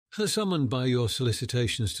Summoned by your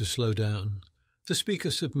solicitations to slow down, the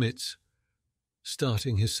speaker submits,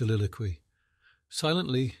 starting his soliloquy.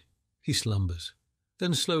 Silently, he slumbers,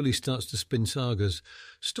 then slowly starts to spin sagas,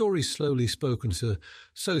 stories slowly spoken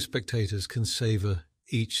so spectators can savour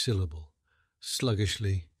each syllable.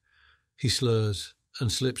 Sluggishly, he slurs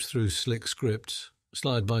and slips through slick scripts,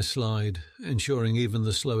 slide by slide, ensuring even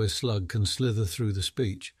the slowest slug can slither through the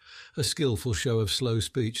speech. A skillful show of slow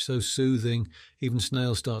speech, so soothing, even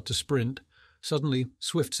snails start to sprint. Suddenly,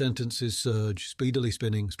 swift sentences surge, speedily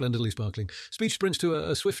spinning, splendidly sparkling. Speech sprints to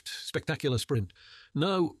a swift, spectacular sprint.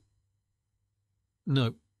 No.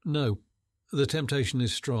 The temptation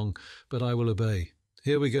is strong, but I will obey.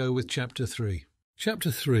 Here we go with Chapter 3.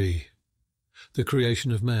 Chapter 3. The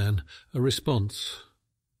creation of man, a response.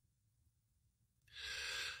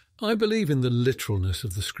 I believe in the literalness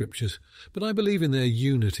of the Scriptures, but I believe in their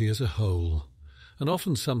unity as a whole, and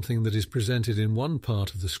often something that is presented in one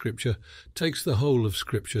part of the Scripture takes the whole of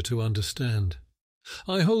Scripture to understand.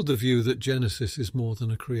 I hold the view that Genesis is more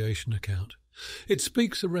than a creation account. It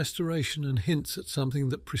speaks of restoration and hints at something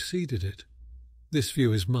that preceded it. This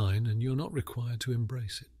view is mine, and you're not required to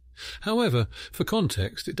embrace it. However, for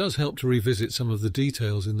context, it does help to revisit some of the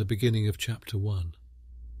details in the beginning of chapter 1.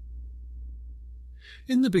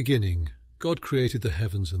 In the beginning, God created the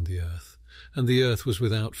heavens and the earth was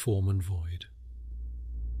without form and void.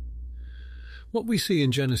 What we see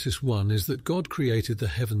in Genesis 1 is that God created the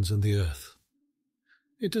heavens and the earth.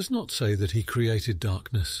 It does not say that he created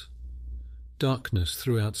darkness. Darkness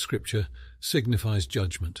throughout Scripture signifies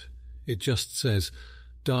judgment. It just says,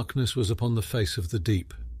 darkness was upon the face of the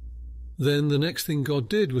deep. Then the next thing God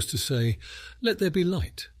did was to say, let there be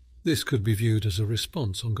light. This could be viewed as a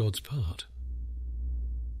response on God's part.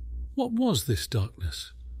 What was this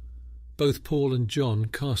darkness? Both Paul and John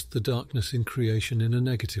cast the darkness in creation in a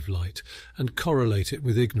negative light and correlate it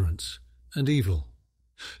with ignorance and evil.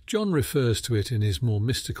 John refers to it in his more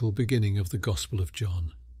mystical beginning of the Gospel of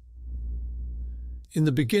John. In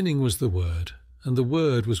the beginning was the Word, and the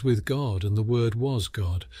Word was with God, and the Word was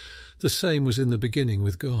God. The same was in the beginning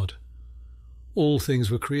with God. All things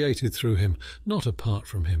were created through him, not apart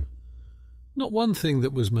from him. Not one thing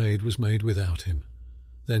that was made without him.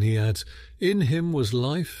 Then he adds, in him was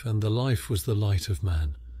life, and the life was the light of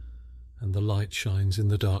man. And the light shines in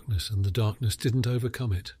the darkness, and the darkness didn't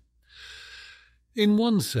overcome it. In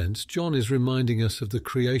one sense, John is reminding us of the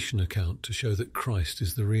creation account to show that Christ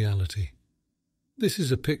is the reality. This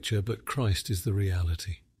is a picture, but Christ is the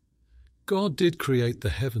reality. God did create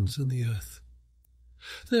the heavens and the earth.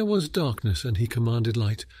 There was darkness, and he commanded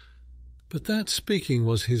light. But that speaking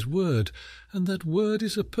was his word, and that word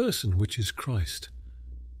is a person, which is Christ.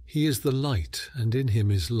 He is the light, and in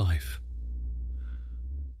him is life.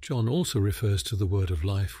 John also refers to the word of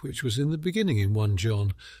life, which was in the beginning in 1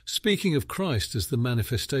 John, speaking of Christ as the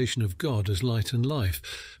manifestation of God as light and life,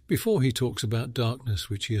 before he talks about darkness,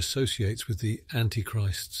 which he associates with the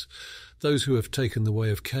antichrists, those who have taken the way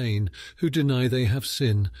of Cain, who deny they have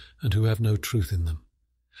sin, and who have no truth in them.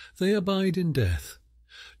 They abide in death.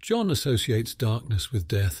 John associates darkness with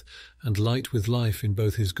death, and light with life in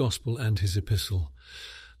both his gospel and his epistle.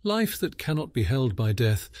 Life that cannot be held by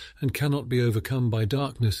death and cannot be overcome by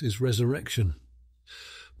darkness is resurrection.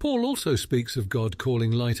 Paul also speaks of God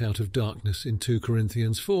calling light out of darkness in 2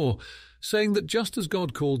 Corinthians 4, saying that just as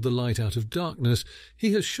God called the light out of darkness,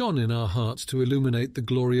 he has shone in our hearts to illuminate the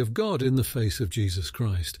glory of God in the face of Jesus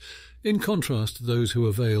Christ. In contrast, those who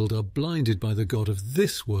are veiled are blinded by the God of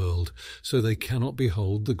this world, so they cannot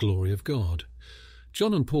behold the glory of God.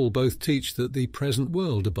 John and Paul both teach that the present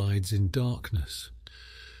world abides in darkness.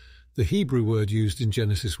 The Hebrew word used in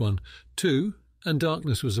Genesis 1:2, and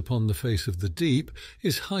darkness was upon the face of the deep,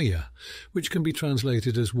 is haya, which can be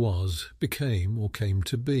translated as was, became, or came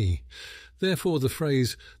to be. Therefore the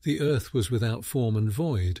phrase, the earth was without form and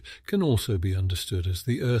void, can also be understood as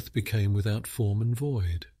the earth became without form and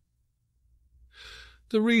void.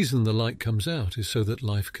 The reason the light comes out is so that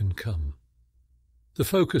life can come. The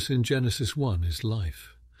focus in Genesis 1 is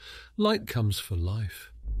life. Light comes for life.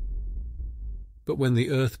 But when the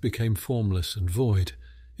earth became formless and void,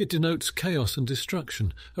 it denotes chaos and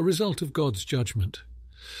destruction, a result of God's judgment.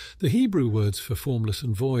 The Hebrew words for formless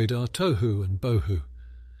and void are tohu and bohu.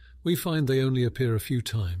 We find they only appear a few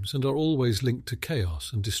times and are always linked to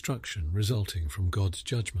chaos and destruction resulting from God's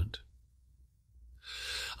judgment.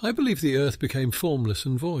 I believe the earth became formless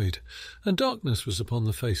and void, and darkness was upon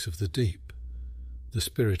the face of the deep. The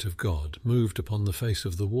Spirit of God moved upon the face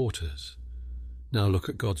of the waters. Now look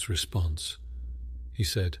at God's response. He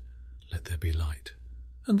said, "Let there be light."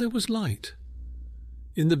 And there was light.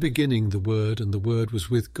 In the beginning the Word, and the Word was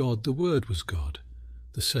with God. The Word was God.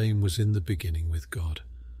 The same was in the beginning with God.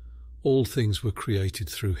 All things were created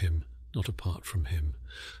through him, not apart from him.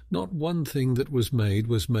 Not one thing that was made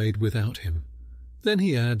without him. Then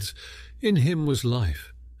he adds, in him was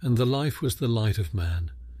life, and the life was the light of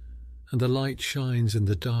man. And the light shines in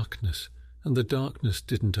the darkness, and the darkness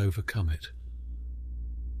didn't overcome it.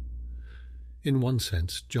 In one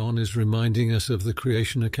sense, John is reminding us of the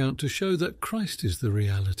creation account to show that Christ is the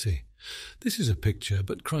reality. This is a picture,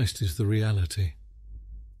 but Christ is the reality.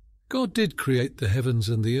 God did create the heavens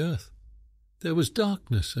and the earth. There was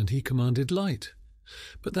darkness, and he commanded light.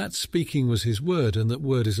 But that speaking was his word, and that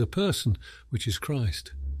word is a person, which is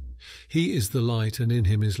Christ. He is the light, and in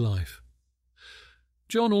him is life.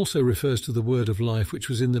 John also refers to the word of life which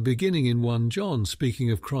was in the beginning in 1 John,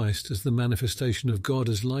 speaking of Christ as the manifestation of God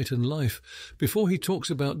as light and life, before he talks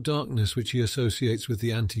about darkness which he associates with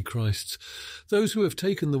the Antichrists, those who have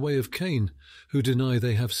taken the way of Cain, who deny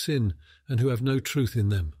they have sin, and who have no truth in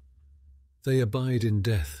them. They abide in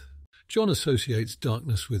death. John associates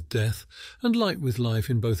darkness with death, and light with life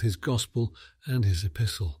in both his gospel and his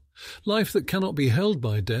epistle. Life that cannot be held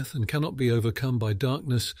by death and cannot be overcome by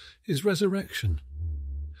darkness is resurrection.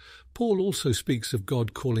 Paul also speaks of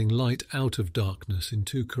God calling light out of darkness in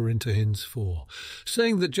 2 Corinthians 4,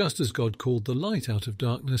 saying that just as God called the light out of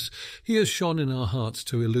darkness, he has shone in our hearts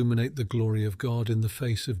to illuminate the glory of God in the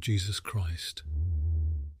face of Jesus Christ.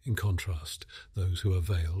 In contrast, those who are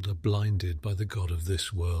veiled are blinded by the god of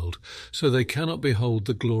this world, so they cannot behold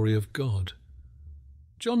the glory of God.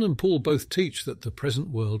 John and Paul both teach that the present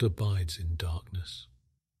world abides in darkness.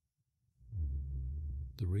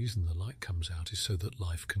 The reason the light comes out is so that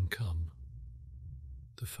life can come.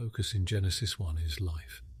 The focus in Genesis 1 is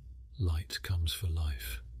life. Light comes for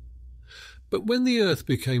life. But when the earth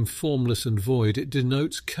became formless and void, it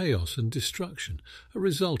denotes chaos and destruction, a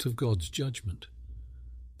result of God's judgment.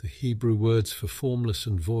 The Hebrew words for formless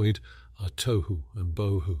and void are tohu and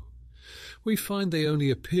bohu. We find they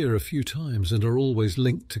only appear a few times and are always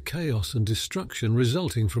linked to chaos and destruction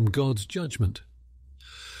resulting from God's judgment.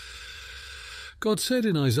 God said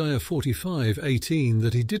in Isaiah 45:18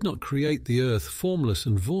 that he did not create the earth formless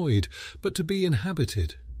and void, but to be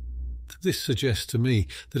inhabited. This suggests to me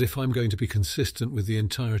that if I'm going to be consistent with the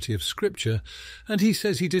entirety of Scripture, and he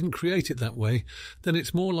says he didn't create it that way, then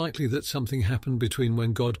it's more likely that something happened between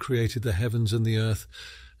when God created the heavens and the earth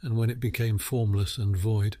and when it became formless and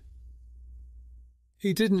void.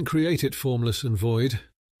 He didn't create it formless and void.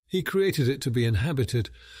 He created it to be inhabited.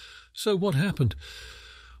 So what happened?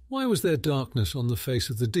 Why was there darkness on the face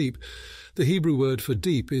of the deep? The Hebrew word for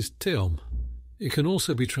deep is teom. It can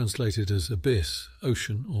also be translated as abyss,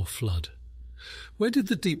 ocean, or flood. Where did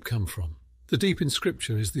the deep come from? The deep in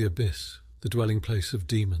Scripture is the abyss, the dwelling place of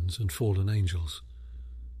demons and fallen angels,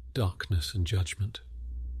 darkness and judgment.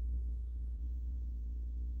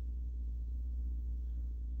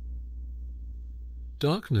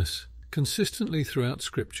 Darkness, consistently throughout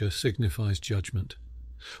Scripture, signifies judgment.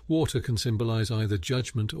 Water can symbolize either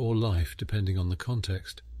judgment or life, depending on the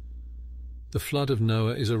context. The flood of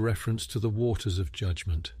Noah is a reference to the waters of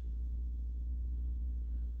judgment.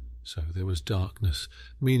 So there was darkness,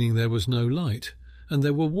 meaning there was no light, and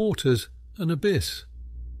there were waters, an abyss.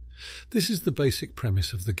 This is the basic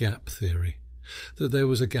premise of the gap theory, that there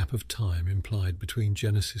was a gap of time implied between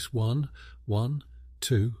Genesis 1:1,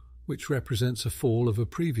 2, which represents a fall of a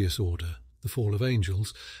previous order, the fall of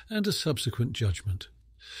angels, and a subsequent judgment.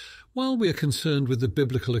 While we are concerned with the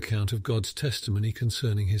biblical account of God's testimony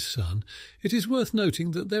concerning his Son, it is worth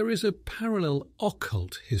noting that there is a parallel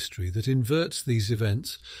occult history that inverts these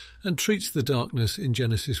events and treats the darkness in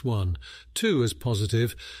Genesis 1:2 as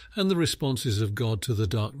positive, and the responses of God to the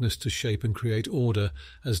darkness to shape and create order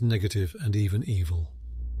as negative and even evil.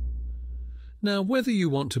 Now, whether you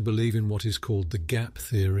want to believe in what is called the gap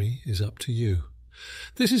theory is up to you.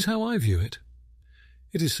 This is how I view it.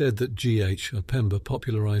 It is said that G.H. Pember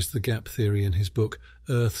popularized the gap theory in his book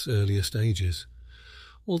Earth's Earliest Ages.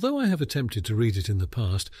 Although I have attempted to read it in the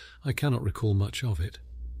past, I cannot recall much of it.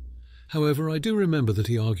 However, I do remember that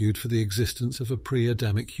he argued for the existence of a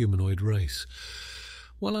pre-Adamic humanoid race.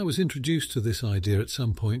 While I was introduced to this idea at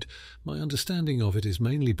some point, my understanding of it is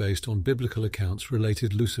mainly based on biblical accounts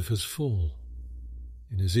related Lucifer's fall.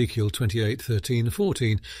 In Ezekiel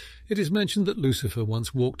 28:13-14, it is mentioned that Lucifer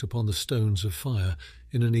once walked upon the stones of fire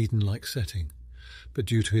in an Eden-like setting, but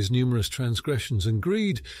due to his numerous transgressions and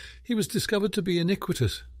greed, he was discovered to be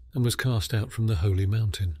iniquitous and was cast out from the holy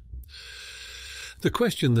mountain. The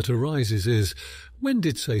question that arises is, when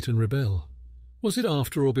did Satan rebel? Was it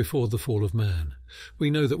after or before the fall of man?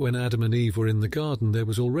 We know that when Adam and Eve were in the garden, there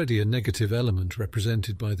was already a negative element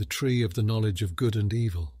represented by the tree of the knowledge of good and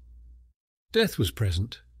evil. Death was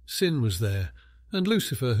present, sin was there, and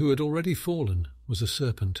Lucifer, who had already fallen, was a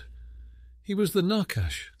serpent. He was the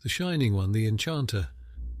Nakash, the shining one, the enchanter.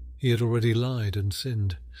 He had already lied and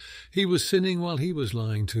sinned. He was sinning while he was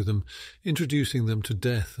lying to them, introducing them to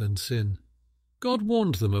death and sin. God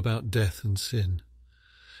warned them about death and sin.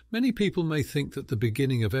 Many people may think that the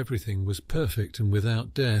beginning of everything was perfect and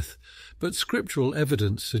without death, but scriptural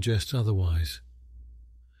evidence suggests otherwise.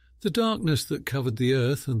 The darkness that covered the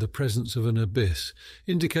earth and the presence of an abyss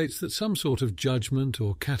indicates that some sort of judgment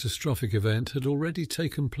or catastrophic event had already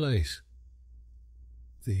taken place.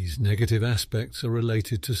 These negative aspects are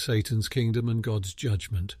related to Satan's kingdom and God's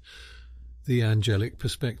judgment, the angelic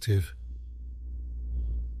perspective.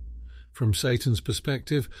 From Satan's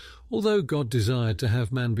perspective, although God desired to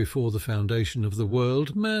have man before the foundation of the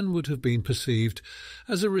world, man would have been perceived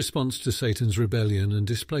as a response to Satan's rebellion and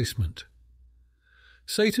displacement.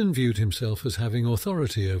 Satan viewed himself as having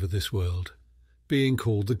authority over this world, being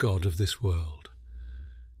called the God of this world.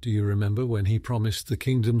 Do you remember when he promised the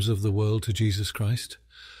kingdoms of the world to Jesus Christ?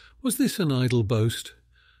 Was this an idle boast?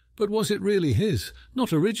 But was it really his?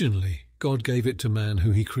 Not originally. God gave it to man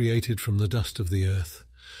who he created from the dust of the earth.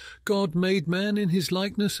 God made man in his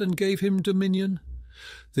likeness and gave him dominion.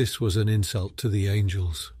 This was an insult to the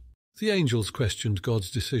angels. The angels questioned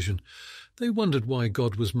God's decision. They wondered why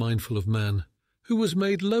God was mindful of man, who was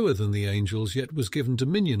made lower than the angels, yet was given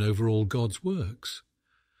dominion over all God's works.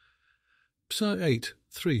 Psalm 8,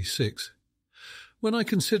 3, 6. When I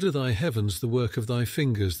consider thy heavens, the work of thy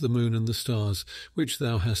fingers, the moon and the stars, which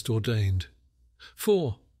thou hast ordained.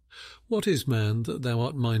 4. What is man that thou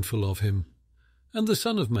art mindful of him, and the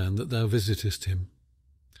Son of Man that thou visitest him?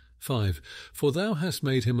 5. For thou hast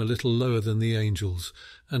made him a little lower than the angels,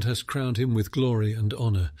 and hast crowned him with glory and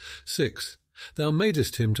honour. 6. Thou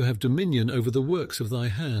madest him to have dominion over the works of thy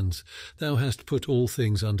hands. Thou hast put all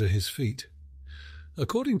things under his feet.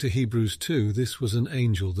 According to Hebrews 2, this was an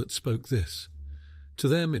angel that spoke this. To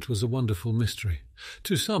them it was a wonderful mystery.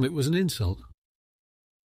 To some it was an insult.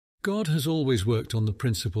 God has always worked on the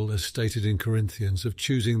principle, as stated in Corinthians, of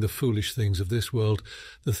choosing the foolish things of this world,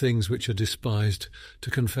 the things which are despised,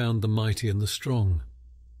 to confound the mighty and the strong.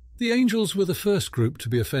 The angels were the first group to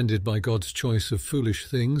be offended by God's choice of foolish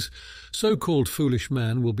things. So-called foolish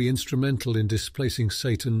man will be instrumental in displacing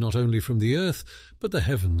Satan not only from the earth, but the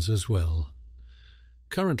heavens as well.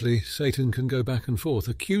 Currently, Satan can go back and forth,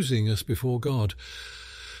 accusing us before God.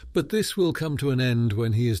 But this will come to an end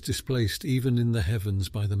when he is displaced even in the heavens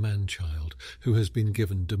by the man-child, who has been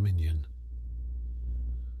given dominion.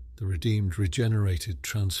 The redeemed, regenerated,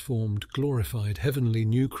 transformed, glorified, heavenly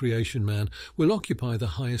new creation man will occupy the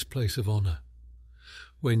highest place of honour.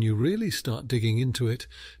 When you really start digging into it,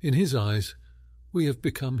 in his eyes, we have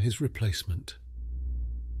become his replacement.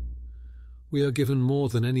 We are given more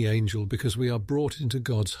than any angel because we are brought into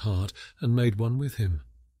God's heart and made one with him.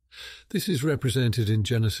 This is represented in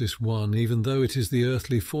Genesis 1, even though it is the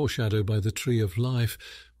earthly foreshadow by the tree of life,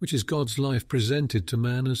 which is God's life presented to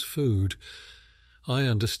man as food. I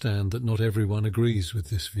understand that not everyone agrees with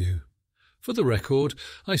this view. For the record,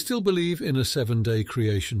 I still believe in a 7-day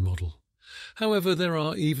creation model. However, there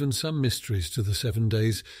are even some mysteries to the 7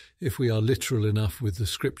 days if we are literal enough with the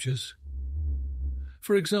scriptures.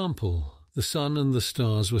 For example, the sun and the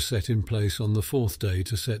stars were set in place on the 4th day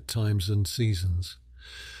to set times and seasons.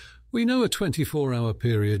 We know a 24-hour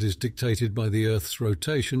period is dictated by the Earth's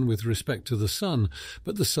rotation with respect to the sun,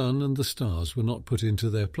 but the sun and the stars were not put into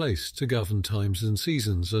their place to govern times and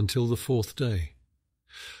seasons until the 4th day.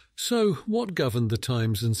 So, what governed the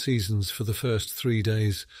times and seasons for the first 3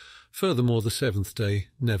 days? Furthermore, the 7th day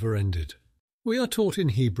never ended. We are taught in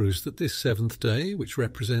Hebrews that this 7th day, which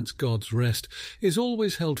represents God's rest, is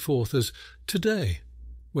always held forth as today,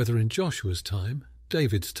 whether in Joshua's time,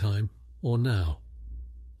 David's time, or now.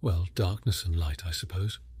 Well, darkness and light, I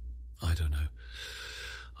suppose. I don't know.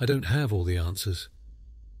 I don't have all the answers.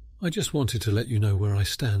 I just wanted to let you know where I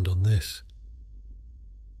stand on this.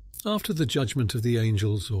 After the judgment of the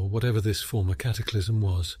angels, or whatever this former cataclysm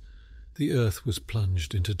was, the earth was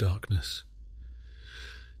plunged into darkness.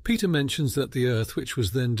 Peter mentions that the earth which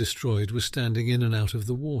was then destroyed was standing in and out of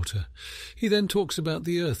the water. He then talks about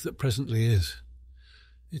the earth that presently is.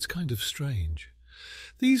 It's kind of strange.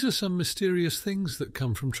 These are some mysterious things that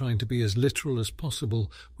come from trying to be as literal as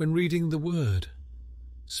possible when reading the Word.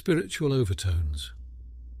 Spiritual overtones.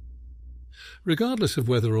 Regardless of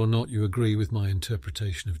whether or not you agree with my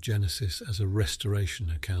interpretation of Genesis as a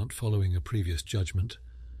restoration account following a previous judgment,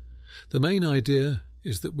 the main idea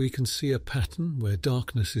is that we can see a pattern where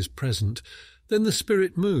darkness is present, then the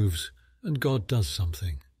Spirit moves and God does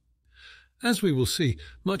something. As we will see,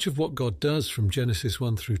 much of what God does from Genesis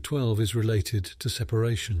 1 through 12 is related to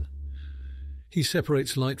separation. He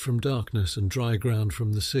separates light from darkness and dry ground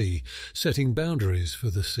from the sea, setting boundaries for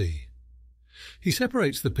the sea. He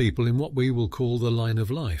separates the people in what we will call the line of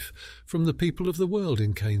life from the people of the world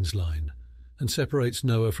in Cain's line, and separates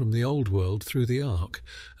Noah from the old world through the ark,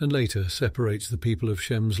 and later separates the people of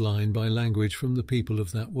Shem's line by language from the people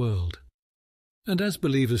of that world. And as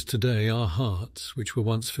believers today, our hearts, which were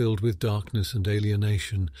once filled with darkness and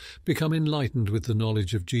alienation, become enlightened with the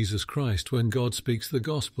knowledge of Jesus Christ when God speaks the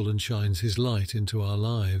gospel and shines his light into our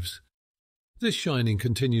lives. This shining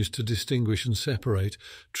continues to distinguish and separate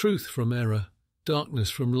truth from error, darkness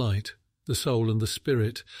from light, the soul and the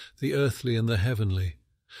spirit, the earthly and the heavenly,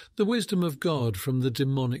 the wisdom of God from the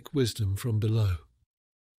demonic wisdom from below.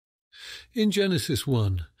 In Genesis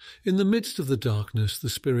 1, in the midst of the darkness, the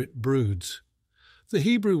Spirit broods. The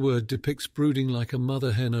Hebrew word depicts brooding like a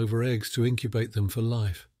mother hen over eggs to incubate them for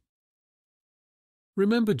life.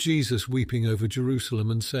 Remember Jesus weeping over Jerusalem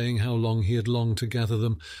and saying how long he had longed to gather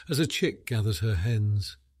them as a chick gathers her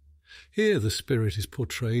hens. Here the Spirit is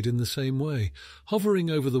portrayed in the same way, hovering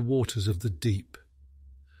over the waters of the deep.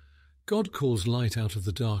 God calls light out of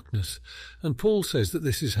the darkness, and Paul says that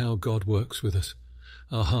this is how God works with us.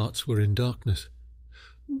 Our hearts were in darkness.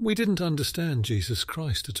 We didn't understand Jesus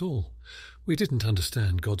Christ at all. We didn't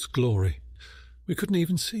understand God's glory. We couldn't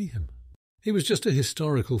even see him. He was just a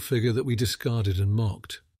historical figure that we discarded and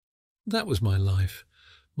mocked. That was my life.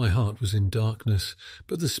 My heart was in darkness,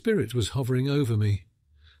 but the Spirit was hovering over me.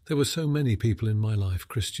 There were so many people in my life,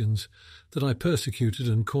 Christians, that I persecuted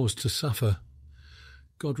and caused to suffer.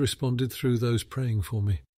 God responded through those praying for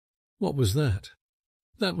me. What was that?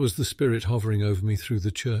 That was the Spirit hovering over me through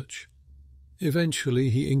the church.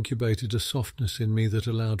 Eventually he incubated a softness in me that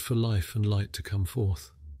allowed for life and light to come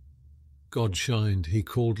forth. God shined. He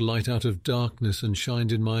called light out of darkness and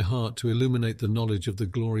shined in my heart to illuminate the knowledge of the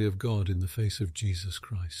glory of God in the face of Jesus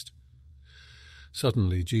Christ.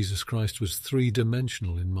 Suddenly Jesus Christ was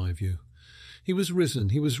three-dimensional in my view. He was risen.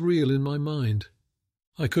 He was real in my mind.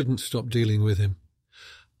 I couldn't stop dealing with him.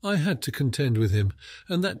 I had to contend with him,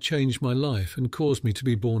 and that changed my life and caused me to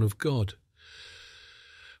be born of God.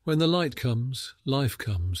 When the light comes, life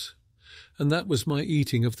comes, and that was my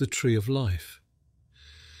eating of the tree of life.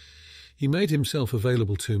 He made himself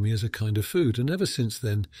available to me as a kind of food, and ever since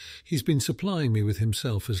then he's been supplying me with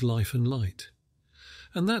himself as life and light.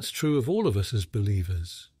 And that's true of all of us as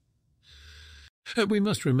believers. We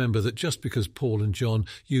must remember that just because Paul and John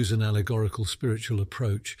use an allegorical spiritual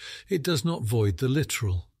approach, it does not void the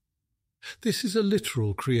literal. This is a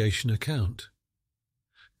literal creation account.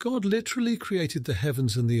 God literally created the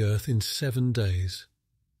heavens and the earth in 7 days.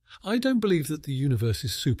 I don't believe that the universe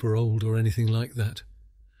is super old or anything like that.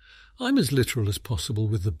 I'm as literal as possible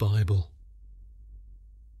with the Bible.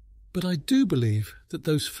 But I do believe that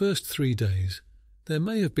those first 3 days, there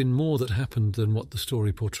may have been more that happened than what the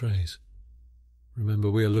story portrays. Remember,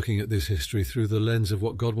 we are looking at this history through the lens of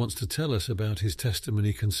what God wants to tell us about his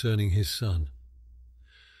testimony concerning his Son.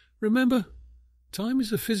 Remember, time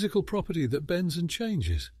is a physical property that bends and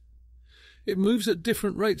changes. It moves at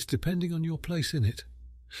different rates depending on your place in it.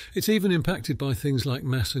 It's even impacted by things like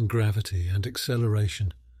mass and gravity and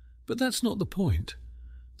acceleration. But that's not the point.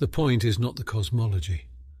 The point is not the cosmology.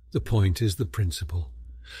 The point is the principle.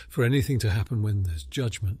 For anything to happen when there's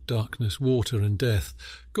judgment, darkness, water and death,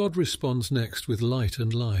 God responds next with light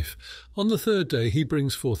and life. On the 3rd day he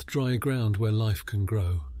brings forth dry ground where life can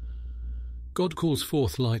grow. God calls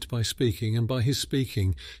forth light by speaking, and by his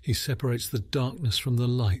speaking he separates the darkness from the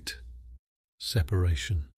light.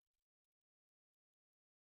 Separation.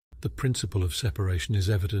 The principle of separation is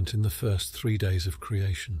evident in the first 3 days of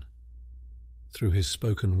creation. Through his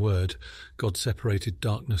spoken word, God separated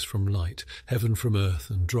darkness from light, heaven from earth,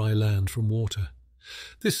 and dry land from water.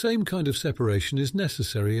 This same kind of separation is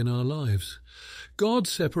necessary in our lives. God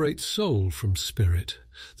separates soul from spirit,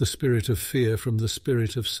 the spirit of fear from the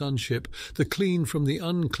spirit of sonship, the clean from the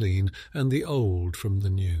unclean, and the old from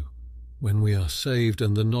the new. When we are saved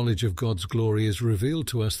and the knowledge of God's glory is revealed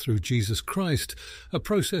to us through Jesus Christ, a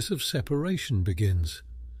process of separation begins.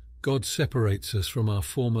 God separates us from our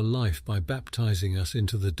former life by baptizing us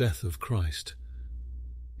into the death of Christ.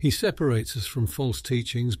 He separates us from false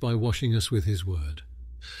teachings by washing us with his word.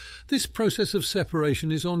 This process of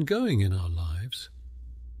separation is ongoing in our lives.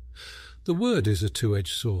 The word is a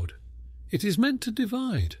two-edged sword. It is meant to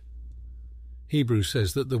divide. Hebrews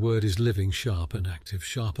says that the word is living, sharp and active,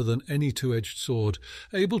 sharper than any two-edged sword,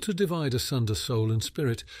 able to divide asunder soul and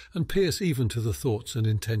spirit, and pierce even to the thoughts and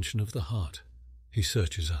intention of the heart. He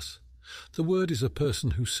searches us. The word is a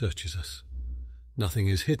person who searches us. Nothing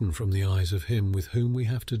is hidden from the eyes of him with whom we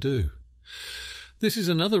have to do. This is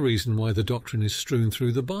another reason why the doctrine is strewn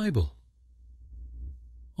through the Bible.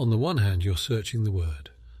 On the one hand, you're searching the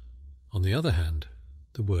Word. On the other hand,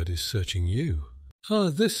 the Word is searching you.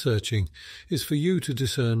 This searching is for you to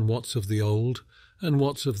discern what's of the old and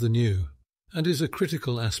what's of the new, and is a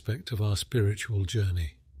critical aspect of our spiritual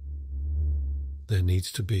journey. There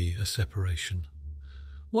needs to be a separation.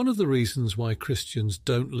 One of the reasons why Christians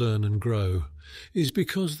don't learn and grow is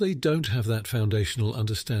because they don't have that foundational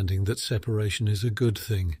understanding that separation is a good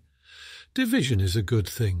thing. Division is a good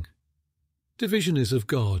thing. Division is of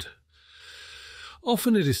God.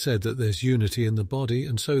 Often it is said that there's unity in the body,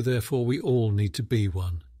 and so therefore we all need to be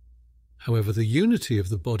one. However, the unity of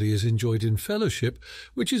the body is enjoyed in fellowship,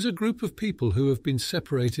 which is a group of people who have been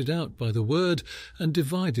separated out by the Word and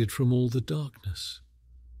divided from all the darkness.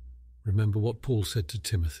 Remember what Paul said to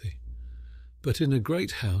Timothy. But in a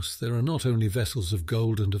great house there are not only vessels of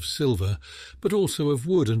gold and of silver, but also of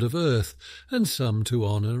wood and of earth, and some to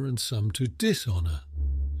honour and some to dishonour.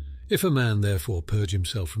 If a man therefore purge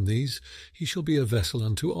himself from these, he shall be a vessel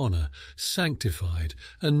unto honour, sanctified,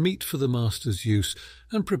 and meet for the master's use,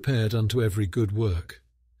 and prepared unto every good work.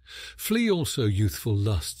 Flee also youthful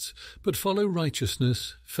lusts, but follow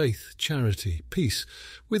righteousness, faith, charity, peace,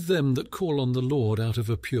 with them that call on the Lord out of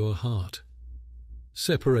a pure heart.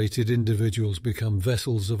 Separated individuals become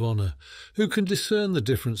vessels of honour, who can discern the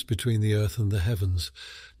difference between the earth and the heavens,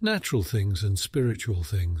 natural things and spiritual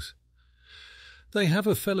things. They have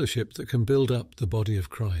a fellowship that can build up the body of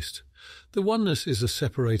Christ. The oneness is a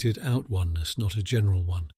separated out oneness, not a general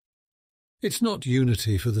one. It's not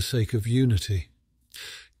unity for the sake of unity.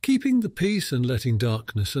 Keeping the peace and letting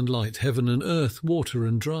darkness and light, heaven and earth, water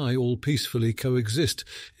and dry all peacefully coexist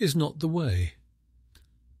is not the way.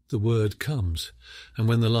 The Word comes, and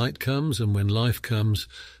when the light comes and when life comes,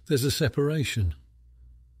 there's a separation.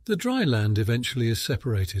 The dry land eventually is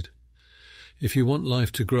separated. If you want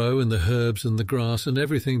life to grow and the herbs and the grass and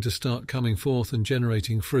everything to start coming forth and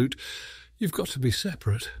generating fruit, you've got to be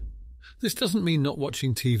separate. This doesn't mean not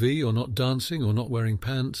watching TV or not dancing or not wearing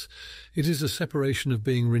pants. It is a separation of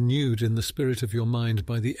being renewed in the spirit of your mind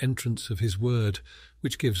by the entrance of His Word,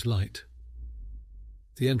 which gives light.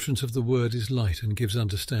 The entrance of the Word is light and gives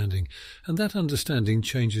understanding, and that understanding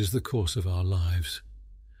changes the course of our lives.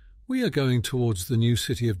 We are going towards the new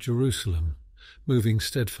city of Jerusalem, moving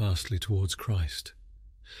steadfastly towards Christ.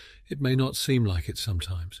 It may not seem like it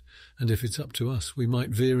sometimes, and if it's up to us, we might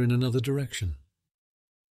veer in another direction.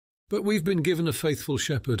 But we've been given a faithful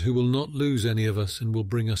shepherd who will not lose any of us and will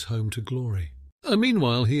bring us home to glory. And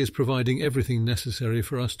meanwhile, he is providing everything necessary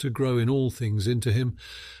for us to grow in all things into him,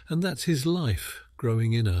 and that's his life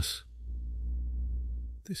growing in us.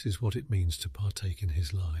 This is what it means to partake in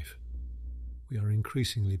his life. We are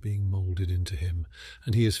increasingly being moulded into him,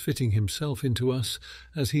 and he is fitting himself into us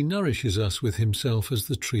as he nourishes us with himself as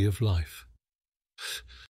the tree of life.